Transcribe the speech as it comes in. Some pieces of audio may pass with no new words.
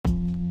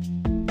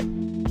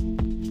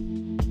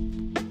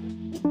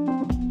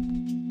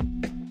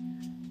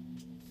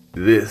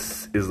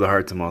This is the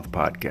Heart to Mouth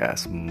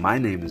podcast. My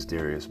name is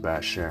Darius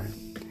Basher,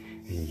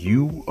 and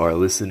you are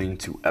listening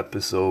to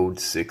episode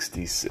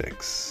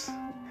 66.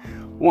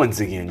 Once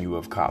again, you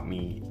have caught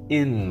me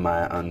in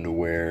my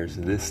underwears,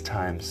 this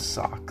time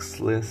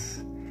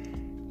socksless,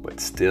 but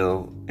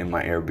still in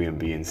my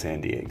Airbnb in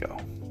San Diego.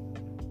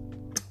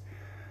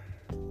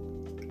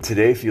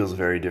 Today feels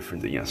very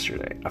different than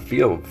yesterday. I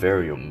feel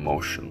very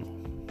emotional.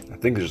 I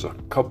think there's a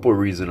couple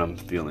reasons I'm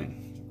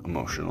feeling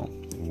emotional.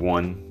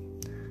 One,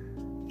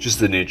 just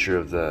the nature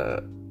of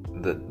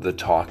the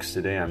talks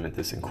today. I'm at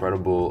this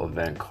incredible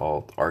event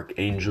called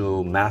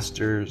Archangel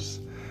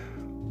Masters,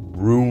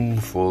 room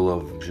full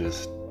of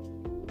just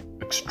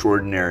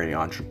extraordinary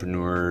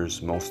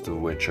entrepreneurs, most of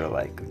which are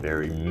like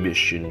very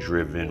mission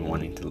driven,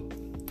 wanting to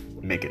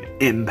make an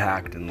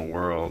impact in the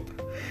world.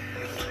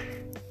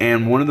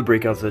 And one of the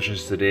breakout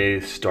sessions today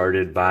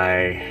started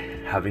by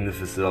having the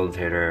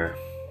facilitator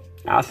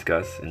ask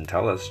us and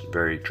tell us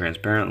very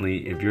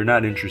transparently, if you're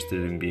not interested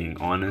in being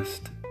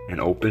honest and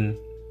open,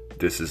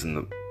 this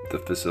isn't the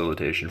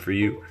facilitation for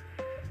you.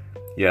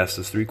 He asked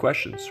us 3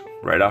 questions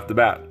right off the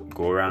bat.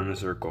 Go around in a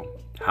circle.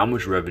 How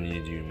much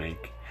revenue do you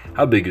make?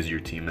 How big is your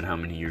team? And how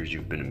many years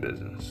you've been in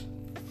business?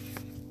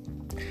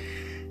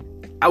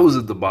 I was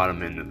at the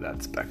bottom end of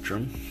that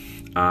spectrum.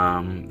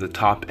 The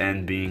top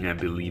end being, I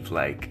believe,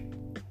 like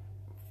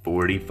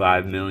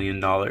 $45 million.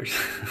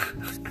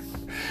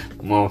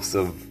 Most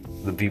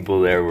of the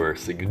people there were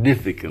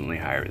significantly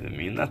higher than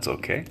me, and that's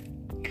okay.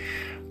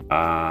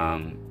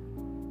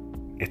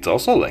 It's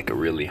also like a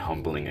really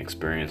humbling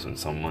experience when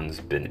someone's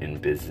been in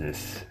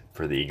business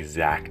for the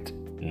exact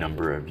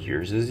number of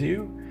years as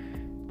you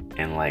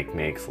and like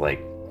makes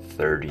like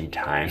 30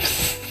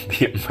 times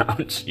the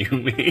amount you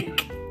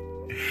make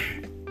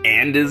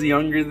and is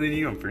younger than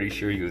you. I'm pretty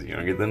sure he was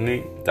younger than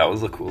me. That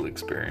was a cool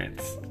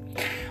experience.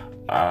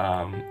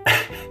 But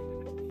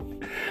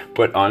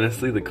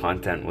honestly, the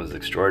content was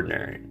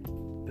extraordinary.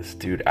 This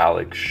dude,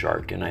 Alex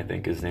Sharkin, I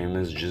think his name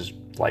is, just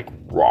like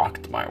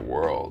rocked my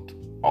world.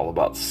 All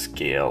about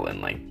scale,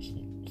 and like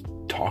he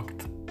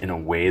talked in a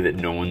way that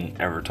no one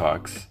ever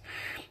talks,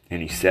 and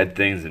he said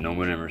things that no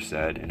one ever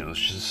said, and it was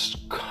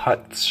just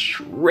cut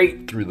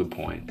straight through the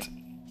point.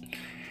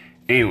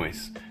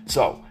 Anyways,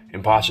 so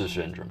imposter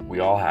syndrome,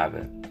 we all have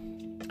it.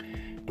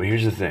 But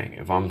here's the thing,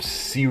 if I'm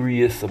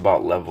serious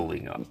about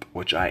leveling up,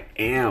 which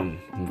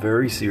I'm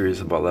very serious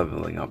about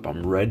leveling up,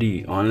 I'm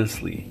ready,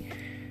 honestly.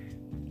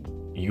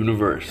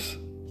 Universe,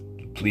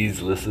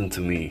 please listen to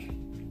me.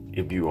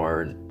 If you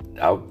are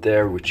out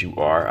there, which you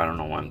are, I don't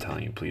know why I'm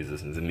telling you, please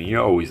listen to me.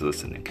 You're always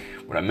listening.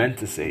 What I meant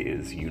to say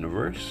is,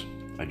 universe,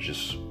 I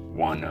just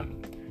want to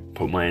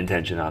put my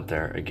intention out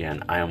there.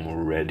 Again, I am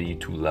ready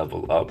to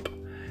level up.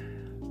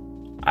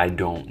 I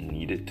don't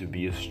need it to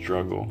be a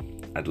struggle.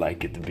 I'd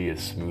like it to be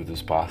as smooth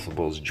as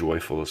possible, as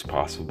joyful as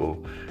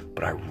possible,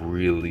 but I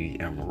really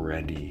am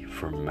ready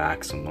for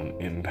maximum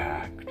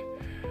impact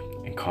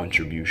and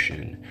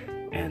contribution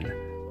and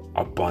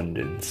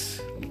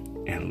abundance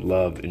and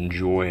love and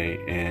joy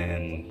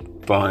and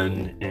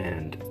fun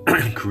and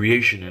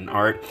creation and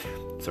art.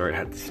 Sorry, I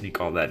had to sneak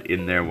all that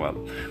in there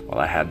while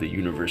I had the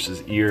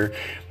universe's ear.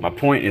 My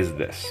point is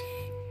this: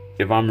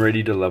 if I'm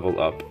ready to level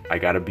up, I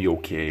gotta be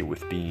okay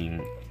with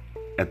being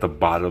at the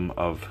bottom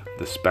of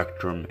the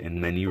spectrum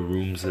in many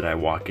rooms that I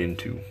walk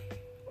into,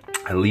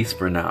 at least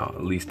for now,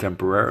 at least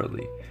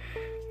temporarily.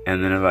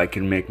 And then if I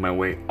can make my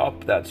way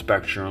up that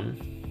spectrum,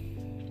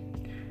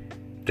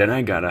 then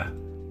I gotta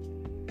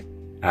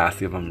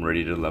ask if I'm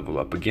ready to level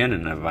up again.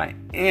 And if I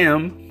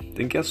am,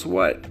 then guess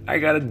what? I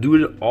gotta do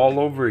it all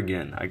over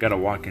again. I gotta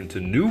walk into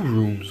new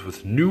rooms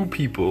with new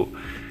people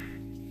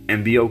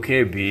and be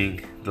okay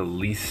being the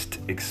least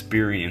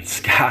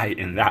experienced guy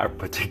in that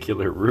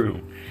particular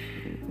room.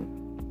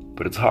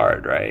 But it's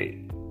hard, right?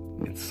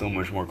 It's so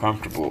much more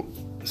comfortable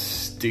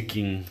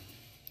sticking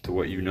to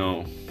what you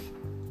know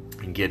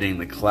and getting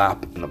the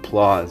clap and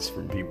applause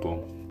from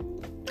people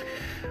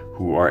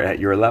who are at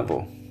your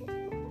level.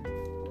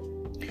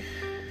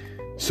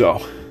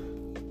 So,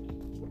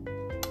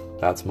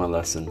 that's my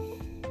lesson.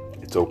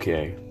 It's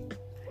okay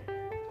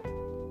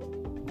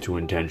to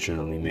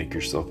intentionally make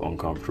yourself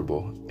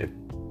uncomfortable if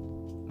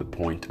the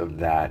point of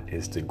that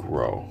is to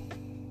grow.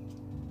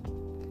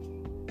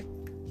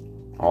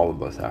 All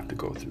of us have to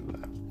go through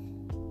that.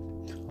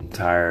 I'm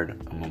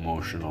tired. I'm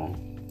emotional.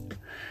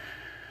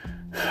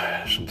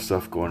 Some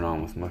stuff going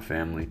on with my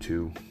family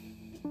too.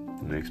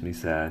 It makes me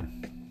sad.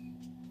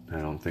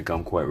 I don't think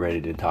I'm quite ready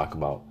to talk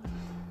about.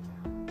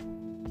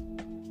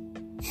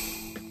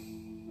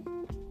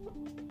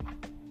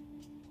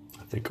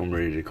 I think I'm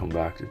ready to come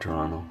back to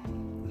Toronto.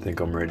 I think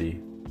I'm ready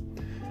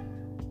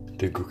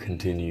to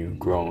continue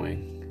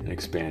growing and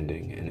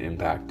expanding and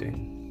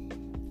impacting.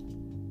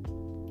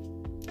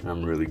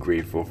 I'm really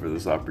grateful for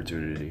this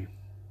opportunity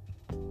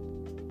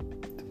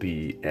to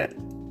be at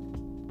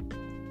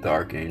the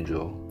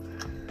Archangel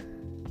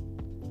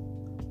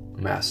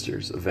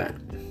Masters event.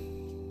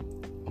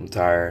 I'm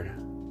tired,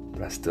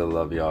 but I still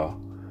love y'all.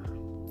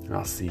 And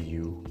I'll see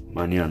you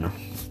mañana.